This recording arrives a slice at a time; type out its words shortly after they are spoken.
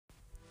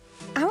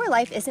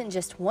life isn't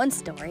just one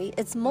story,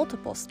 it's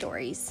multiple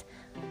stories.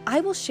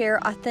 I will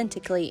share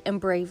authentically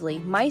and bravely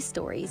my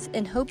stories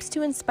in hopes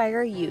to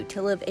inspire you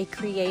to live a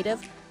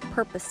creative,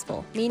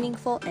 purposeful,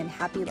 meaningful, and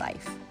happy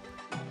life.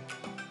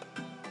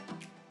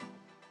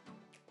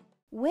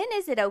 When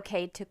is it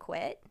okay to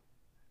quit?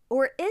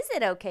 Or is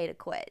it okay to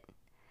quit?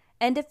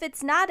 And if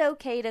it's not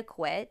okay to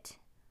quit,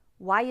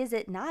 why is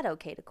it not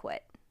okay to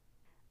quit?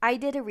 I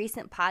did a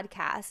recent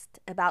podcast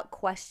about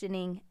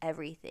questioning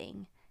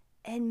everything.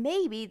 And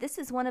maybe this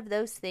is one of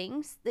those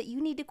things that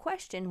you need to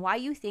question why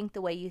you think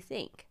the way you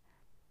think.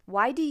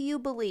 Why do you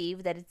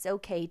believe that it's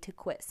okay to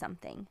quit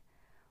something?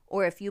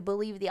 Or if you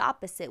believe the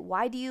opposite,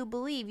 why do you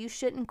believe you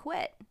shouldn't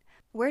quit?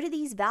 Where do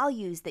these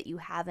values that you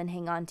have and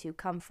hang on to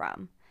come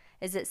from?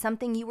 Is it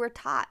something you were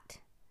taught?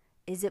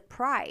 Is it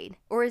pride?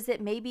 Or is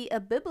it maybe a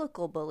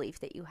biblical belief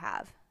that you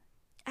have?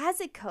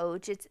 As a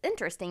coach, it's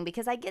interesting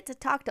because I get to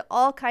talk to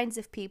all kinds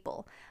of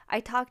people.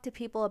 I talk to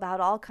people about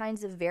all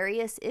kinds of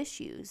various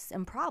issues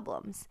and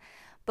problems.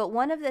 But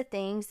one of the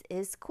things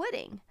is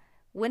quitting.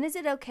 When is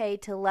it okay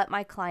to let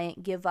my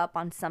client give up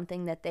on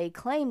something that they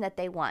claim that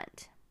they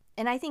want?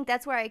 And I think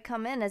that's where I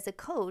come in as a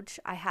coach.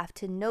 I have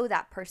to know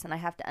that person. I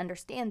have to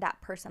understand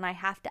that person. I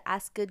have to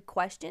ask good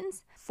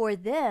questions for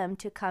them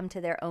to come to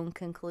their own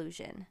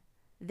conclusion.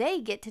 They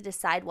get to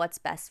decide what's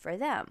best for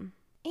them.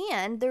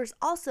 And there's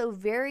also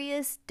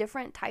various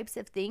different types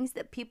of things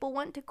that people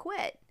want to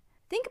quit.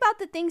 Think about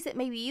the things that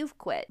maybe you've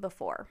quit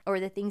before, or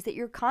the things that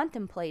you're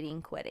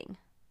contemplating quitting.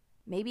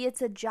 Maybe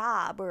it's a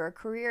job or a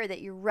career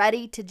that you're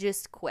ready to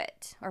just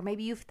quit. Or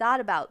maybe you've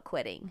thought about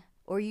quitting,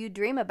 or you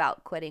dream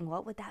about quitting.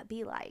 What would that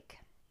be like?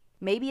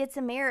 Maybe it's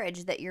a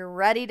marriage that you're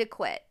ready to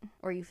quit,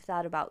 or you've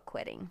thought about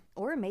quitting.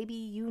 Or maybe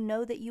you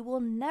know that you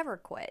will never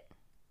quit.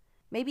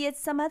 Maybe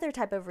it's some other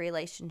type of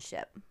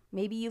relationship.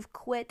 Maybe you've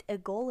quit a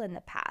goal in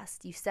the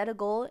past. You set a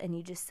goal and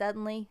you just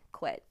suddenly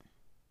quit.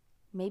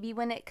 Maybe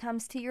when it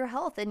comes to your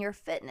health and your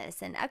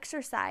fitness and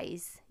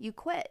exercise, you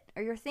quit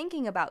or you're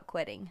thinking about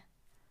quitting.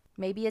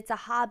 Maybe it's a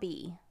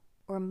hobby,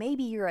 or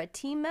maybe you're a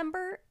team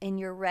member and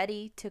you're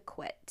ready to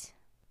quit.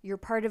 You're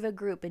part of a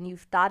group and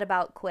you've thought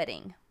about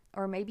quitting,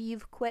 or maybe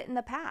you've quit in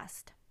the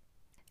past.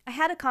 I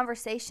had a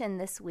conversation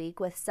this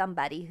week with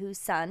somebody whose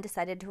son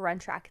decided to run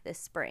track this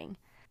spring.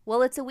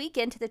 Well, it's a week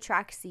into the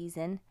track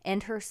season,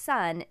 and her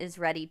son is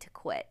ready to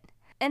quit.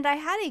 And I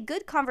had a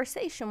good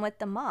conversation with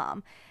the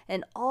mom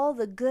and all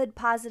the good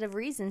positive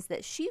reasons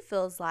that she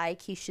feels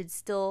like he should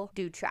still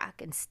do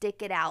track and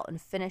stick it out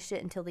and finish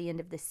it until the end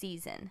of the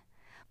season.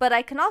 But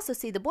I can also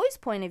see the boy's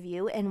point of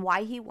view and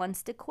why he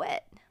wants to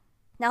quit.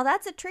 Now,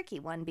 that's a tricky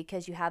one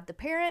because you have the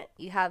parent,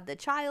 you have the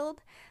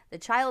child. The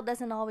child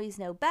doesn't always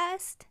know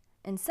best,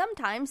 and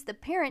sometimes the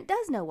parent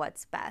does know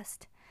what's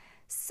best.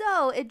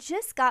 So it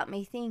just got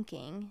me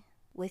thinking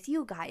with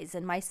you guys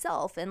and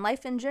myself and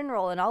life in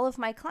general and all of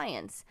my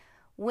clients,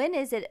 when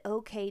is it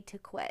okay to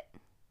quit?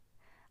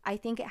 I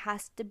think it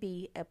has to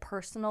be a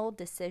personal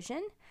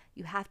decision.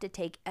 You have to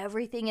take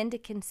everything into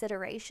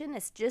consideration.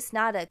 It's just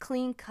not a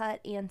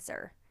clean-cut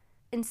answer.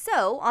 And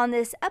so on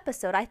this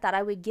episode, I thought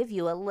I would give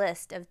you a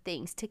list of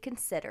things to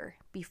consider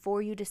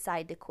before you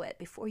decide to quit,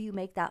 before you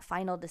make that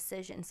final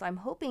decision. So I'm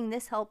hoping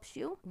this helps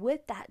you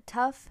with that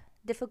tough,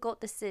 difficult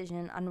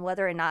decision on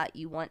whether or not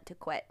you want to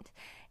quit.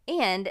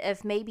 And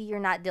if maybe you're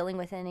not dealing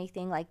with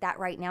anything like that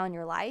right now in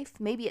your life,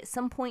 maybe at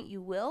some point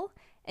you will,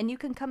 and you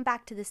can come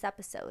back to this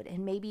episode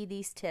and maybe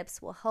these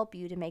tips will help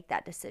you to make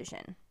that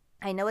decision.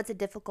 I know it's a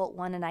difficult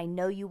one and I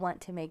know you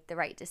want to make the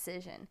right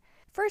decision.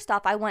 First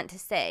off, I want to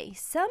say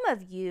some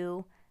of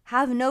you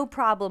have no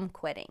problem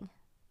quitting.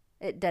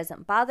 It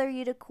doesn't bother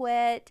you to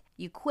quit.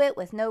 You quit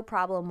with no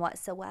problem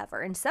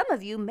whatsoever. And some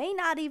of you may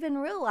not even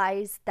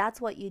realize that's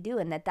what you do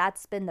and that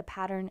that's been the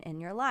pattern in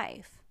your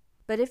life.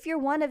 But if you're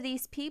one of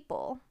these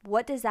people,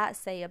 what does that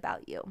say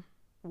about you?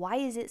 Why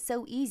is it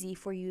so easy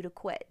for you to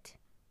quit?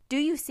 Do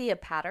you see a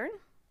pattern?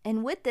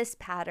 And with this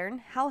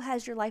pattern, how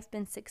has your life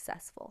been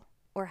successful?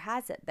 Or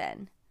has it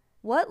been?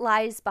 What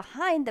lies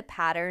behind the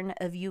pattern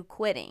of you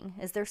quitting?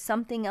 Is there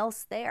something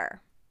else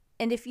there?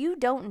 And if you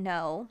don't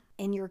know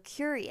and you're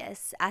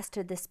curious as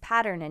to this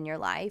pattern in your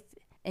life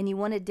and you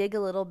want to dig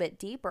a little bit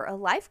deeper, a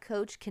life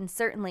coach can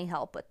certainly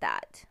help with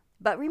that.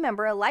 But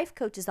remember, a life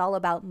coach is all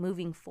about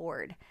moving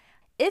forward.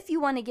 If you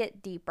want to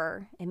get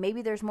deeper and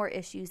maybe there's more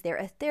issues there,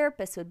 a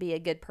therapist would be a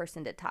good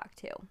person to talk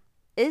to.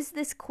 Is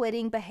this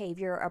quitting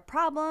behavior a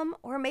problem,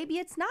 or maybe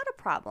it's not a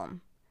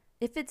problem?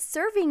 If it's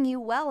serving you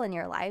well in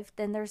your life,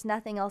 then there's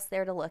nothing else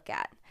there to look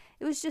at.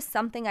 It was just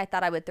something I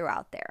thought I would throw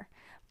out there.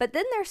 But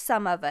then there's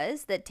some of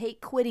us that take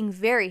quitting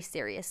very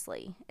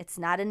seriously. It's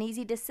not an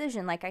easy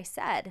decision, like I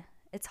said.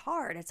 It's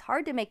hard. It's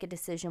hard to make a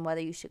decision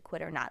whether you should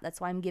quit or not.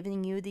 That's why I'm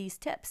giving you these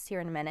tips here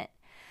in a minute.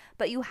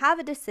 But you have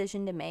a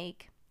decision to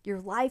make.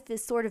 Your life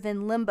is sort of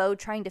in limbo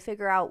trying to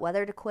figure out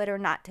whether to quit or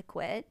not to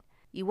quit.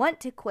 You want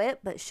to quit,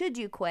 but should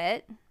you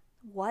quit?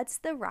 What's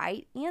the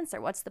right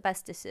answer? What's the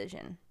best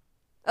decision?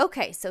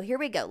 Okay, so here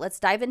we go. Let's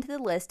dive into the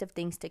list of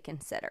things to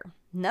consider.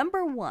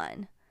 Number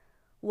 1,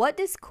 what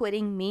does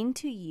quitting mean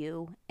to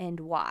you and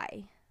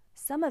why?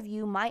 Some of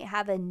you might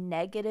have a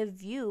negative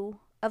view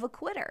of a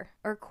quitter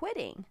or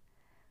quitting.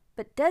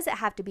 But does it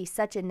have to be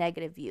such a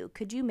negative view?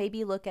 Could you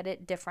maybe look at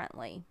it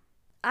differently?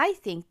 I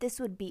think this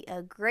would be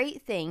a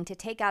great thing to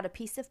take out a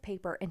piece of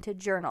paper and to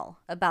journal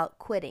about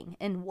quitting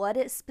and what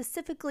it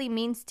specifically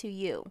means to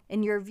you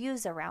and your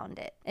views around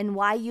it and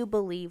why you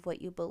believe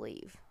what you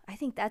believe. I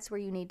think that's where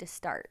you need to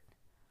start.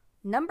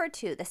 Number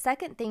 2, the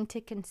second thing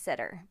to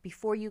consider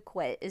before you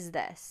quit is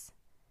this.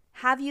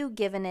 Have you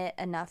given it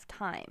enough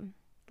time?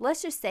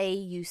 Let's just say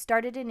you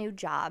started a new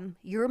job,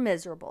 you're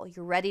miserable,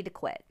 you're ready to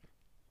quit.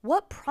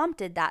 What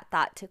prompted that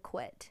thought to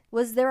quit?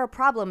 Was there a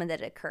problem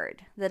that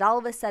occurred that all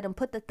of a sudden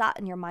put the thought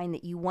in your mind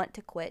that you want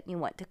to quit and you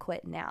want to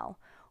quit now?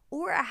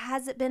 Or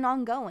has it been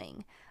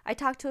ongoing? I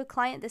talked to a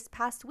client this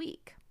past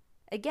week.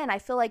 Again, I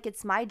feel like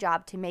it's my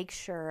job to make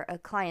sure a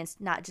client's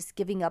not just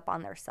giving up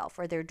on themselves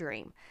or their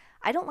dream.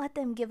 I don't let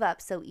them give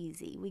up so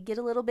easy. We get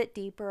a little bit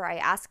deeper. I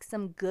ask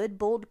some good,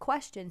 bold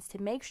questions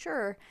to make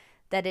sure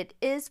that it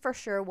is for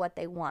sure what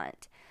they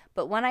want.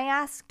 But when I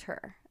asked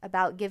her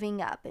about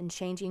giving up and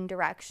changing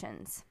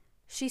directions,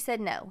 she said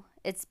no.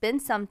 It's been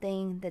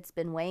something that's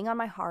been weighing on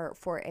my heart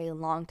for a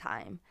long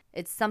time.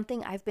 It's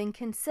something I've been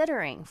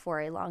considering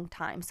for a long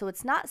time. So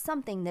it's not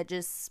something that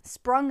just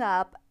sprung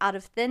up out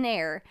of thin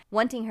air,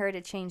 wanting her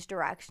to change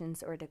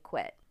directions or to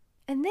quit.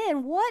 And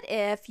then what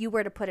if you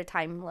were to put a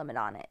time limit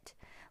on it?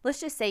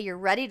 Let's just say you're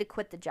ready to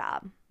quit the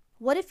job.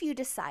 What if you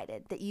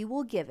decided that you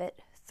will give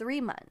it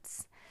 3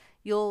 months?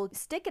 You'll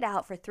stick it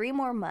out for 3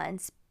 more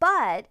months,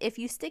 but if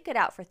you stick it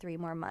out for 3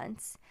 more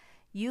months,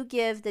 you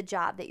give the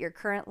job that you're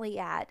currently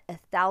at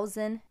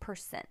 1,000%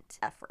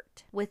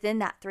 effort within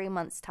that 3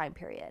 months time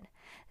period.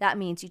 That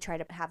means you try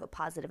to have a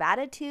positive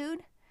attitude,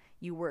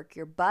 you work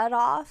your butt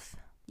off,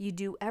 you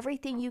do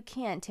everything you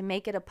can to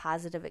make it a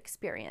positive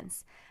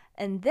experience.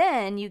 And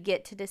then you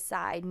get to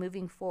decide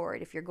moving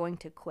forward if you're going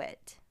to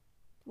quit.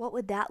 What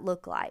would that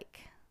look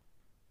like?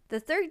 The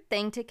third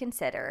thing to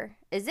consider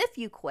is if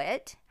you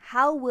quit,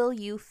 how will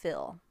you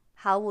feel?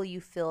 How will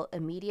you feel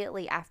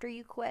immediately after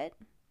you quit?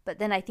 But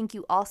then I think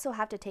you also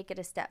have to take it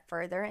a step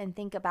further and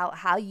think about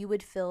how you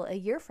would feel a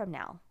year from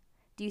now.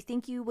 Do you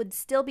think you would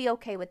still be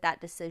okay with that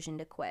decision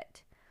to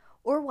quit?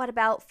 Or what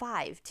about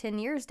 5, 10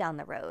 years down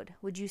the road?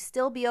 Would you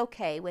still be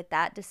okay with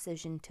that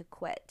decision to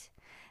quit?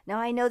 Now,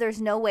 I know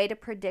there's no way to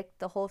predict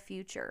the whole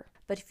future,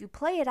 but if you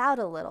play it out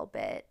a little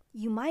bit,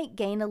 you might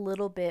gain a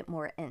little bit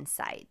more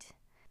insight.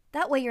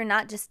 That way you're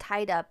not just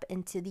tied up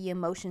into the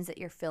emotions that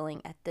you're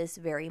feeling at this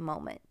very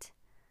moment.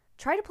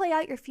 Try to play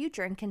out your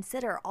future and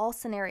consider all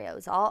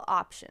scenarios, all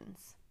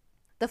options.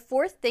 The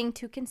fourth thing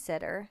to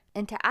consider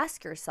and to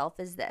ask yourself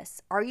is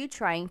this: are you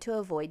trying to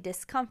avoid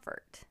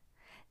discomfort?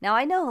 Now,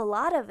 I know a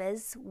lot of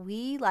us,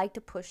 we like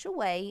to push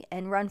away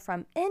and run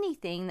from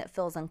anything that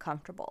feels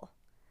uncomfortable.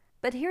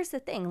 But here's the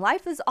thing,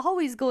 life is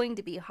always going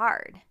to be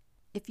hard.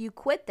 If you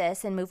quit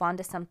this and move on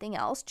to something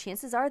else,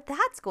 chances are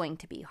that's going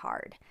to be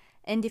hard.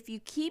 And if you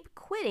keep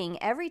quitting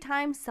every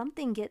time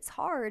something gets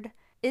hard,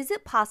 is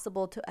it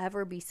possible to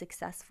ever be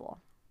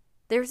successful?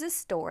 There's a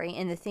story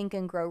in the Think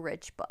and Grow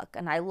Rich book,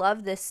 and I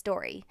love this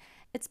story.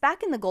 It's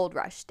back in the gold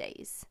rush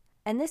days,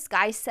 and this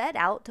guy set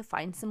out to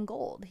find some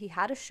gold. He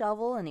had a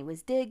shovel, and he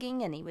was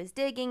digging,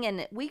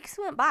 and weeks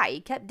went by. He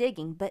kept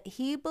digging, but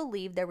he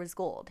believed there was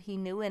gold. He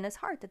knew in his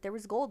heart that there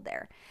was gold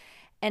there.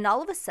 And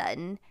all of a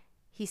sudden,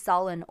 he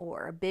saw an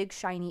ore, a big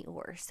shiny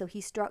ore, so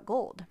he struck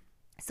gold.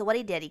 So what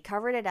he did, he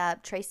covered it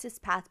up, traced his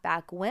path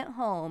back, went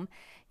home,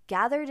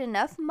 gathered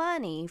enough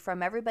money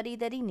from everybody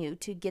that he knew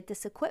to get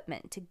this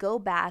equipment, to go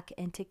back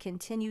and to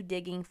continue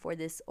digging for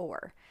this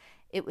ore.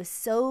 It was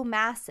so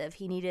massive,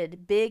 he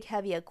needed big,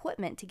 heavy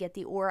equipment to get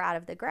the ore out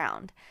of the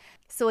ground.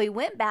 So he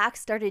went back,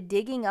 started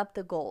digging up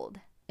the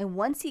gold. And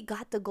once he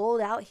got the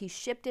gold out, he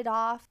shipped it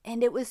off,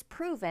 and it was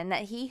proven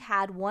that he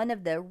had one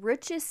of the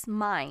richest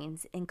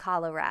mines in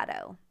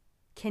Colorado.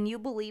 Can you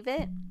believe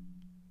it?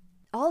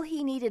 All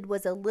he needed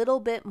was a little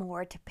bit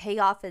more to pay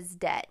off his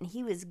debt, and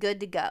he was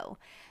good to go.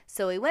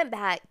 So he went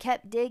back,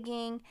 kept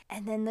digging,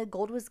 and then the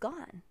gold was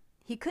gone.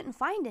 He couldn't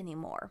find any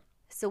more.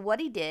 So what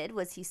he did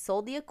was he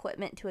sold the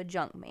equipment to a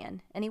junk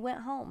man, and he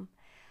went home.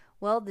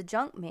 Well, the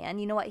junk man,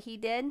 you know what he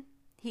did?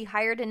 He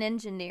hired an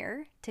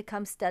engineer to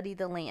come study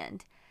the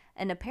land,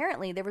 and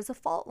apparently there was a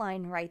fault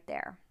line right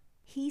there.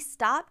 He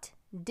stopped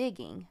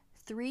digging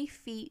 3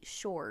 feet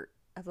short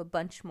of a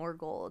bunch more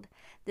gold.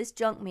 This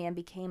junk man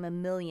became a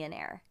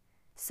millionaire.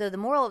 So the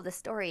moral of the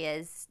story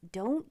is,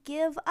 don't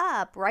give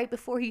up right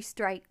before you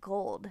strike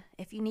gold.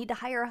 If you need to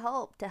hire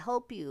help to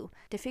help you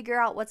to figure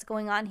out what's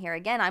going on here,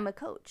 again, I'm a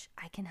coach.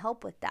 I can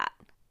help with that.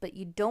 But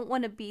you don't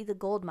want to be the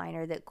gold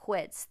miner that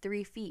quits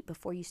 3 feet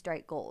before you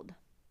strike gold.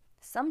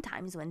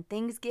 Sometimes when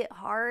things get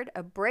hard,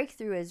 a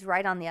breakthrough is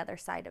right on the other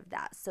side of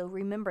that. So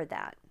remember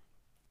that.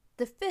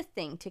 The fifth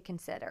thing to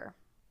consider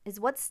is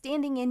what's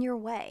standing in your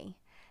way.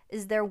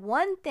 Is there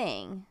one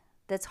thing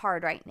that's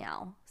hard right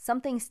now,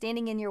 something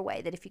standing in your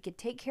way, that if you could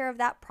take care of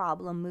that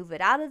problem, move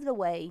it out of the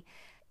way,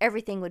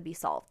 everything would be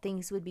solved.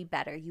 Things would be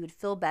better. You would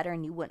feel better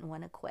and you wouldn't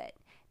want to quit.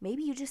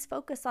 Maybe you just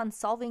focus on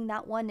solving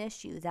that one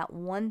issue, that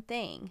one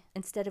thing,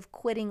 instead of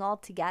quitting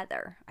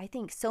altogether. I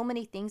think so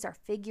many things are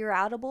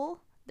figure-outable,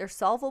 they're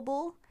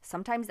solvable.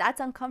 Sometimes that's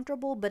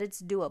uncomfortable, but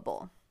it's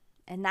doable.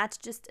 And that's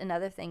just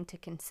another thing to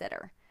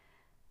consider.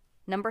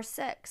 Number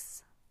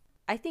 6,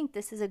 I think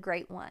this is a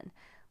great one.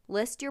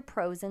 List your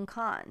pros and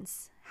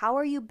cons. How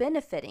are you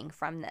benefiting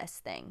from this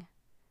thing?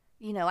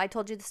 I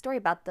told you the story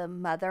about the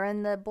mother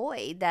and the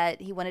boy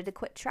that he wanted to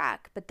quit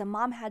track, but the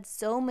mom had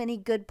so many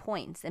good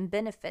points and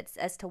benefits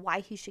as to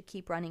why he should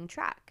keep running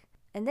track.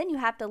 And then you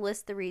have to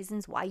list the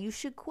reasons why you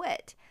should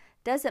quit.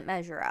 Does it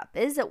measure up?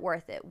 Is it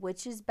worth it?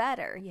 Which is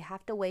better? You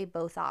have to weigh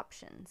both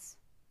options.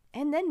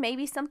 And then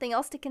maybe something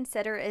else to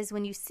consider is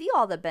when you see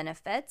all the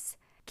benefits,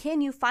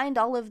 can you find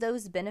all of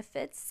those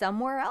benefits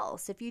somewhere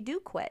else if you do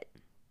quit?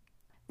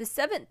 The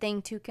 7th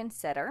thing to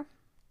consider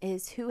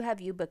is, who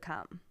have you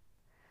become?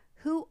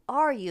 Who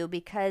are you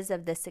because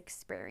of this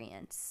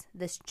experience,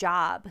 this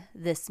job,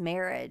 this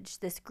marriage,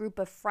 this group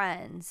of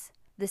friends,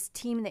 this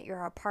team that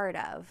you're a part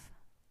of?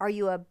 Are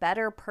you a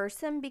better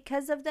person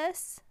because of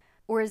this?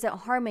 Or is it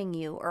harming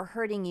you or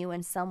hurting you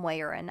in some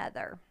way or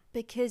another?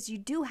 Because you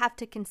do have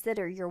to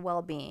consider your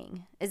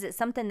well-being. Is it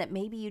something that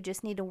maybe you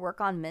just need to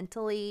work on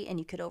mentally and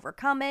you could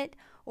overcome it?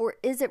 Or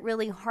is it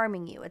really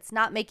harming you? It's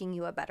not making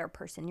you a better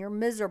person. You're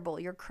miserable.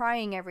 You're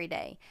crying every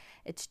day.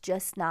 It's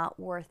just not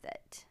worth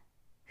it.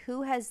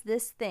 Who has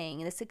this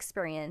thing, this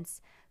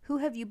experience, who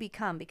have you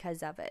become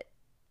because of it?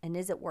 And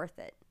is it worth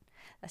it?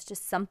 That's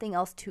just something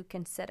else to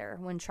consider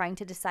when trying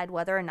to decide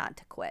whether or not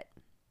to quit.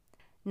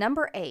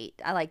 Number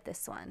 8, I like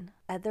this one,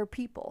 other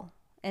people.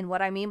 And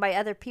what I mean by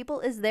other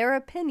people is their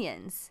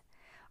opinions.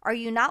 Are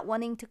you not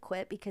wanting to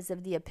quit because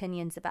of the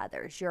opinions of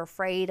others? You're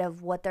afraid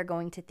of what they're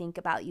going to think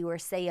about you or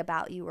say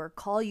about you or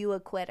call you a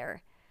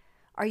quitter.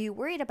 Are you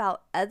worried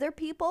about other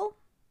people?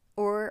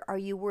 Or are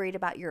you worried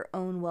about your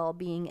own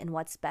well-being and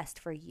what's best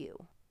for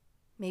you?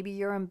 Maybe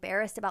you're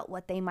embarrassed about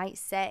what they might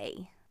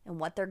say and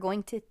what they're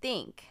going to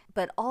think.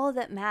 But all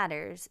that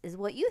matters is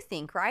what you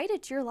think, right?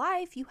 It's your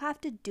life. You have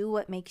to do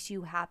what makes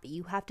you happy.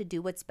 You have to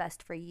do what's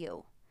best for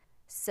you.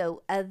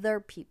 So other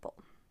people.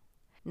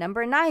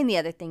 Number 9, the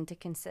other thing to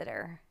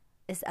consider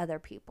is other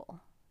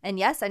people. And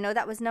yes, I know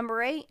that was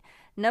number 8.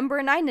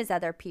 Number 9 is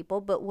other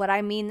people. But what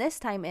I mean this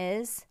time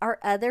is, are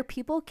other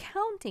people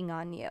counting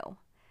on you?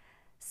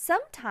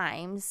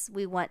 Sometimes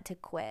we want to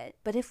quit,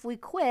 but if we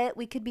quit,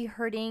 we could be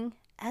hurting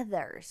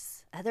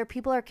others. Other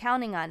people are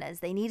counting on us.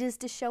 They need us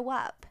to show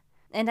up.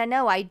 And I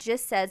know I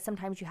just said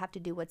sometimes you have to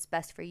do what's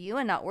best for you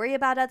and not worry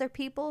about other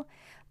people,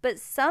 but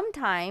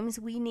sometimes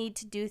we need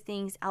to do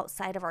things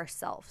outside of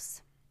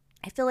ourselves.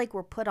 I feel like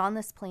we're put on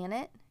this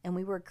planet and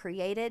we were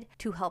created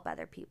to help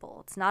other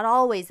people. It's not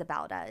always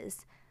about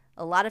us.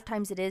 A lot of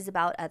times it is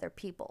about other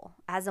people.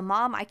 As a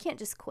mom, I can't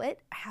just quit.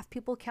 I have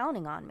people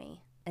counting on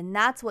me. And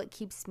that's what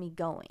keeps me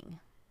going.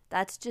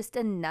 That's just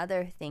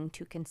another thing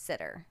to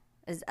consider,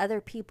 is other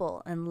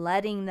people and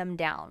letting them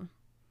down.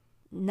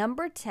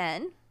 Number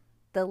 10,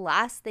 the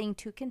last thing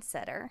to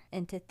consider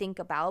and to think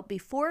about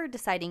before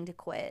deciding to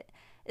quit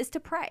is to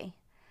pray.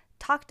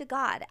 Talk to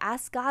God.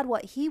 Ask God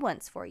what He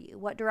wants for you,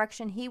 what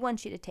direction He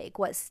wants you to take,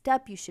 what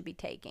step you should be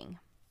taking.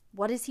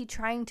 What is He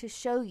trying to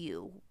show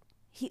you?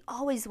 He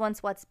always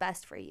wants what's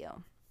best for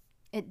you.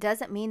 It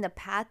doesn't mean the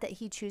path that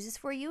He chooses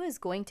for you is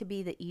going to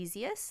be the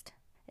easiest.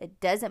 It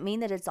doesn't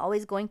mean that it's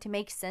always going to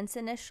make sense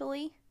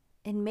initially.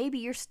 And maybe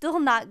you're still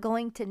not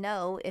going to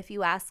know if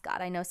you ask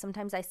God. I know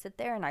sometimes I sit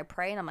there and I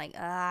pray and I'm like,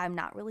 I'm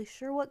not really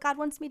sure what God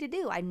wants me to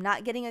do. I'm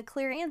not getting a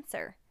clear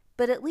answer.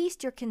 But at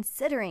least you're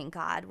considering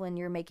God when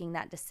you're making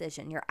that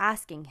decision. You're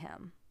asking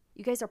Him.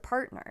 You guys are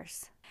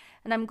partners.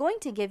 And I'm going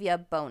to give you a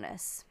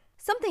bonus.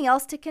 Something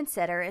else to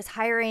consider is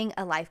hiring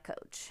a life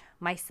coach,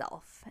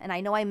 myself. And I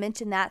know I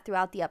mentioned that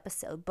throughout the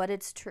episode, but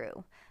it's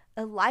true.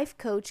 A life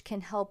coach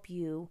can help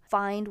you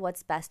find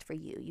what's best for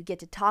you. You get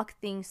to talk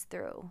things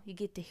through. You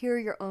get to hear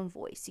your own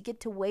voice. You get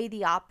to weigh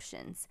the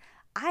options.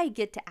 I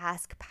get to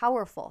ask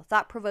powerful,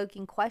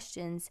 thought-provoking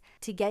questions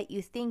to get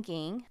you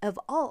thinking of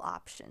all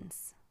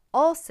options,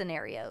 all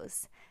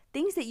scenarios,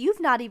 things that you've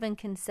not even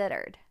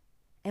considered.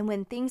 And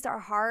when things are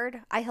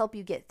hard, I help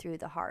you get through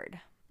the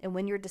hard. And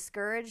when you're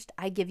discouraged,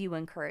 I give you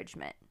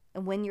encouragement.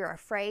 And when you're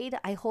afraid,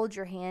 I hold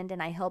your hand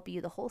and I help you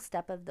the whole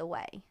step of the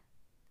way.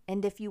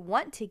 And if you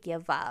want to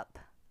give up,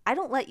 I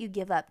don't let you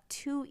give up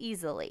too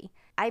easily.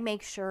 I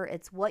make sure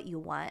it's what you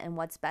want and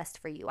what's best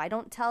for you. I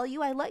don't tell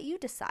you, I let you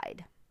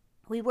decide.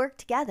 We work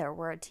together,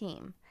 we're a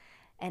team.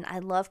 And I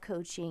love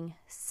coaching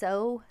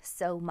so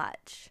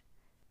much.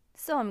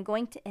 So I'm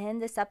going to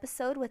end this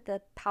episode with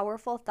a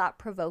powerful,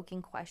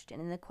 thought-provoking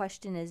question. And the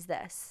question is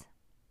this: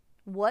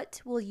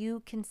 what will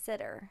you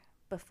consider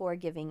before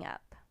giving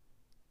up?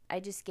 I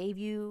just gave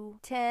you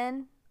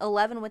 10,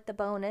 11 with the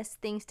bonus,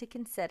 things to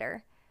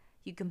consider.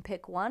 You can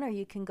pick one or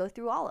you can go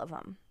through all of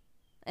them.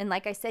 And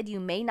like I said,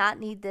 you may not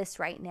need this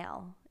right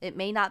now. It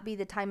may not be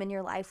the time in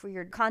your life where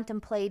you're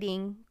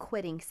contemplating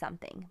quitting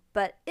something.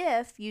 But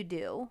if you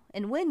do,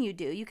 and when you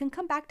do, you can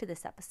come back to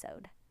this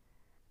episode.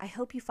 I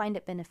hope you find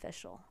it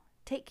beneficial.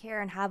 Take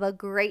care and have a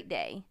great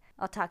day.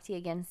 I'll talk to you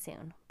again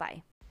soon.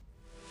 Bye.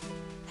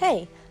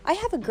 Hey, I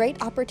have a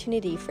great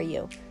opportunity for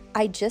you.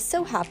 I just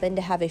so happen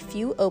to have a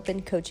few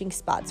open coaching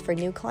spots for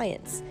new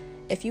clients.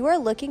 If you are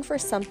looking for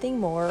something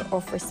more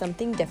or for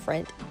something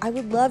different, I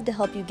would love to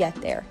help you get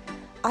there.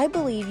 I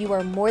believe you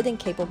are more than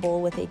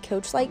capable with a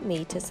coach like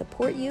me to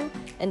support you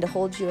and to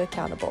hold you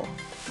accountable.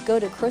 Go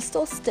to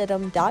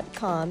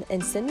crystalstidham.com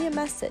and send me a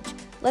message.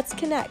 Let's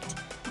connect.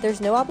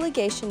 There's no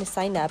obligation to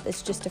sign up.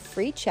 It's just a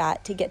free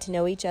chat to get to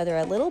know each other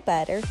a little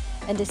better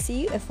and to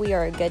see if we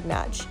are a good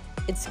match.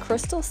 It's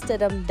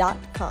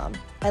crystalstidham.com.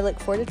 I look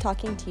forward to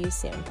talking to you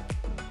soon.